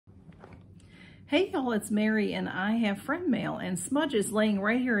Hey y'all, it's Mary and I have friend mail, and Smudge is laying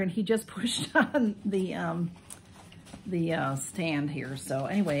right here and he just pushed on the stand here. So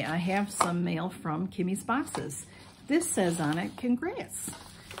anyway, I have some mail from Kimmy's Boxes. This says on it, congrats.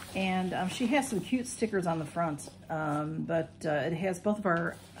 And she has some cute stickers on the front, but it has both of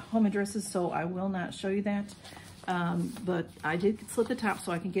our home addresses, so I will not show you that. But I did slip the top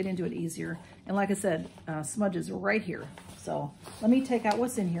so I can get into it easier. And like I said, Smudge is right here. So let me take out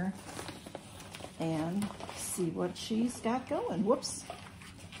what's in here and see what she's got going. Whoops.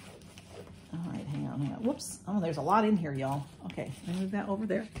 All right, hang on. Whoops. Oh, there's a lot in here, y'all. Okay, let me move that over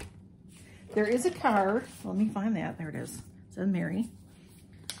there. There is a card. Let me find that. There it is. It says Mary.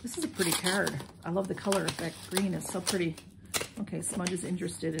 This is a pretty card. I love the color. That green is so pretty. Okay, Smudge is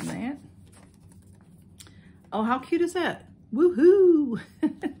interested in that. Oh, how cute is that? Woohoo!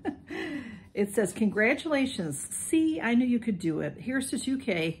 It says, congratulations. See, I knew you could do it. Here's to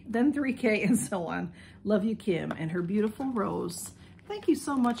 2K, then 3K, and so on. Love you, Kim, and her beautiful rose. Thank you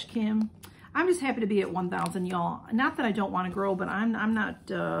so much, Kim. I'm just happy to be at 1,000, y'all. Not that I don't want to grow, but I'm not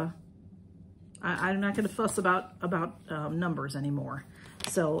going to fuss about numbers anymore.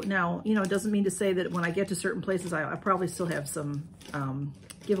 So now, you know, it doesn't mean to say that when I get to certain places, I probably still have some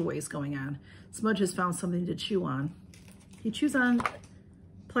giveaways going on. Smudge has found something to chew on. He chews on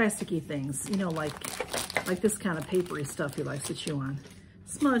plasticky things, you know, like this kind of papery stuff he likes to chew on.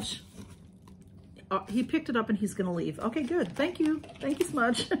 Smudge, he picked it up and he's gonna leave. Okay, good, thank you,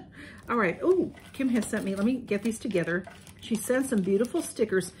 Smudge. All right, oh, Kim has sent me, let me get these together. She sent some beautiful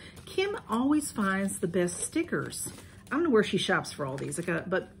stickers. Kim always finds the best stickers. I don't know where she shops for all these,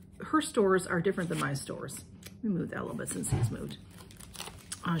 but her stores are different than my stores. Let me move that a little bit since he's moved.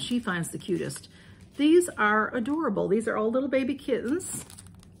 She finds the cutest. These are adorable. These are all little baby kittens.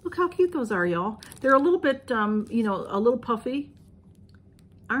 Look how cute those are, y'all. They're a little bit, you know, a little puffy.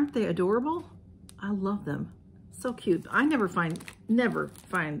 Aren't they adorable? I love them. So cute. I never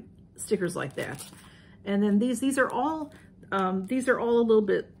find stickers like that. And then these are all a little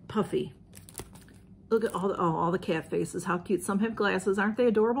bit puffy. Look at all the cat faces. How cute. Some have glasses. Aren't they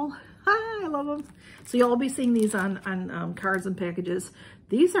adorable? I love them. So you'll all be seeing these on cards and packages.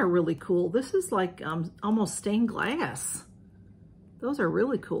 These are really cool. This is like almost stained glass. Those are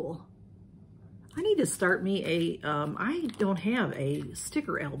really cool. I need to start me a, I don't have a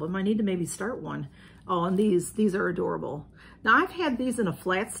sticker album. I need to maybe start one. Oh, and these are adorable. Now I've had these in a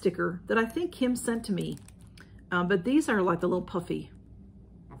flat sticker that I think Kim sent to me. But these are like the little puffy,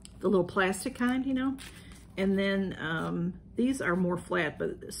 the little plastic kind, you know? And then these are more flat,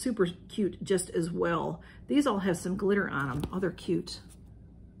 but super cute just as well. These all have some glitter on them. Oh, they're cute.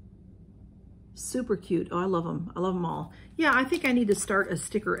 Super cute. Oh, I love them. I love them all. Yeah, I think I need to start a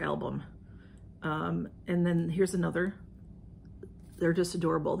sticker album. And then here's another. They're just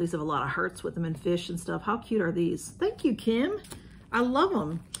adorable. These have a lot of hearts with them and fish and stuff. How cute are these? Thank you, Kim. I love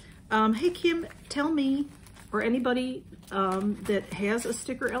them. Hey, Kim, tell me, or anybody that has a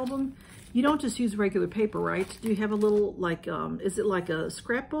sticker album, you don't just use regular paper, right? Do you have a little, like, is it like a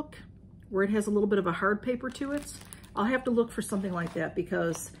scrapbook where it has a little bit of a hard paper to it? I'll have to look for something like that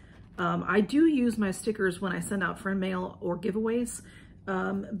because I do use my stickers when I send out friend mail or giveaways,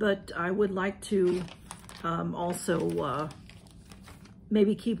 but I would like to also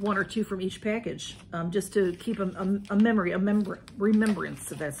maybe keep one or two from each package, just to keep a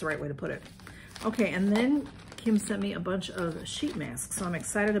remembrance, if that's the right way to put it. Okay, and then Kim sent me a bunch of sheet masks, so I'm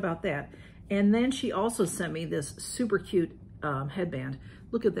excited about that. And then she also sent me this super cute headband.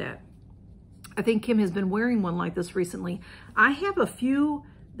 Look at that. I think Kim has been wearing one like this recently. I have a few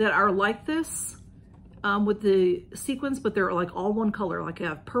that are like this with the sequins, but they're like all one color. Like I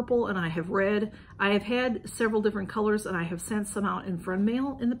have purple and I have red. I have had several different colors and I have sent some out in friend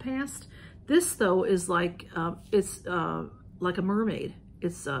mail in the past. This though is like, it's like a mermaid.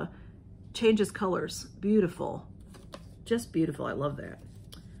 It's changes colors. Beautiful. Just beautiful. I love that.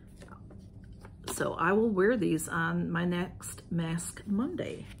 So I will wear these on my next Mask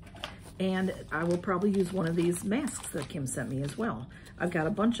Monday. And I will probably use one of these masks that Kim sent me as well. I've got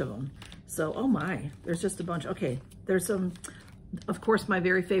a bunch of them. So, oh my, there's just a bunch. Okay, there's some, of course, my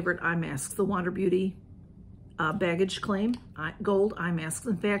very favorite eye masks, the Wander Beauty Baggage Claim Gold eye masks.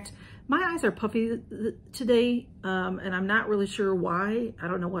 In fact, my eyes are puffy today, and I'm not really sure why. I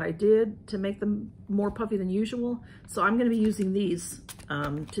don't know what I did to make them more puffy than usual. So I'm gonna be using these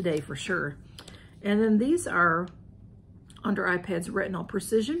today for sure. And then these are Under Eye-Pads Retinol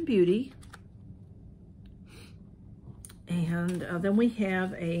Precision Beauty. And then we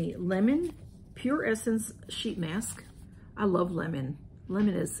have a Lemon Pure Essence Sheet Mask. I love lemon.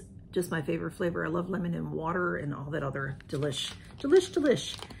 Lemon is just my favorite flavor. I love lemon and water and all that other delish.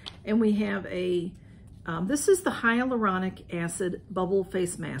 And we have a, this is the hyaluronic acid bubble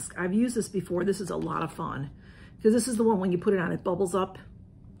face mask. I've used this before. This is a lot of fun because this is the one when you put it on, it bubbles up.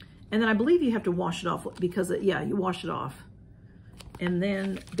 And then I believe you have to wash it off because, yeah, you wash it off. And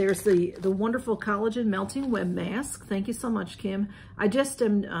then there's the wonderful collagen melting web mask. Thank you so much, Kim. I just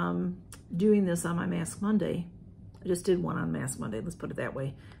am doing this on my Mask Monday. I just did one on Mask Monday, let's put it that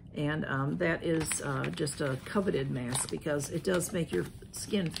way. And that is just a coveted mask because it does make your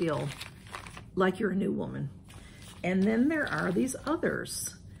skin feel like you're a new woman. And then there are these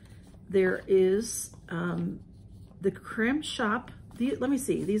others. There is the Creme Shop. Let me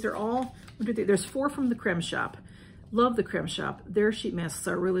see, these are all, there's 4 from the Creme Shop. Love the Creme Shop. Their sheet masks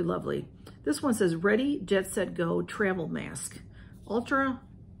are really lovely. This one says Ready, Jet Set Go Travel Mask. Ultra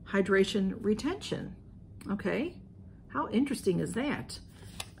Hydration Retention. Okay, how interesting is that?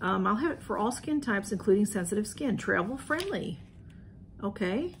 I'll have it for all skin types, including sensitive skin. Travel friendly.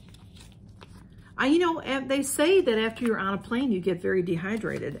 Okay. You know, they say that after you're on a plane, you get very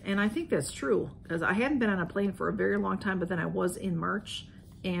dehydrated. And I think that's true because I hadn't been on a plane for a very long time, but then I was in March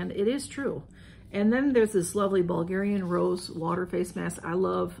and it is true. And then there's this lovely Bulgarian Rose water face mask. I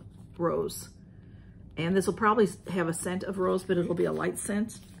love rose. And this will probably have a scent of rose, but it'll be a light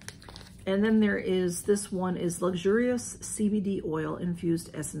scent. And then there is, this one is Luxurious CBD Oil Infused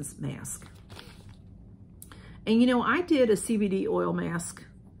Essence Mask. And you know, I did a CBD oil mask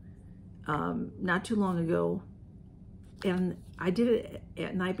not too long ago, and I did it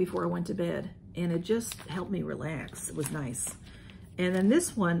at night before I went to bed, and it just helped me relax. It was nice. And then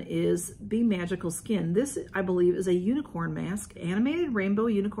this one is Be Magical Skin. This, I believe, is a unicorn mask, animated rainbow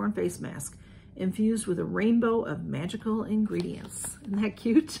unicorn face mask, infused with a rainbow of magical ingredients. Isn't that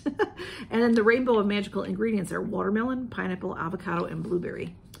cute? And then the rainbow of magical ingredients are watermelon, pineapple, avocado, and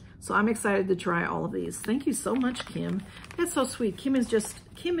blueberry. So I'm excited to try all of these. Thank you so much, Kim. That's so sweet. Kim is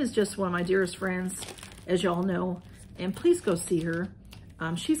just one of my dearest friends, as y'all know. And please go see her.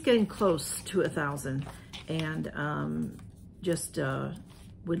 She's getting close to 1,000, and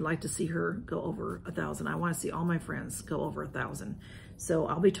would like to see her go over 1,000. I want to see all my friends go over 1,000. So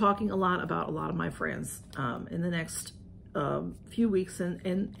I'll be talking a lot about a lot of my friends in the next few weeks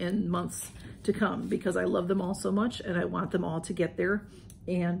and months to come because I love them all so much and I want them all to get there.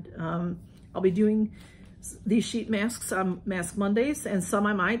 And I'll be doing these sheet masks on Mask Mondays, and some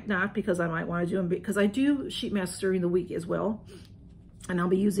I might not because I might want to do them because I do sheet masks during the week as well. And I'll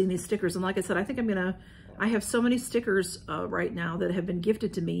be using these stickers. And like I said, I think I have so many stickers right now that have been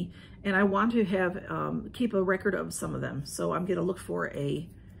gifted to me, and I want to have keep a record of some of them. So I'm going to look for a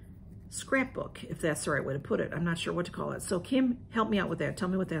scrapbook, if that's the right way to put it. I'm not sure what to call it. So Kim, help me out with that. Tell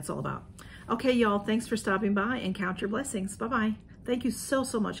me what that's all about. Okay, y'all, thanks for stopping by, and count your blessings. Bye-bye. Thank you so,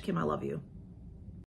 so much, Kim. I love you.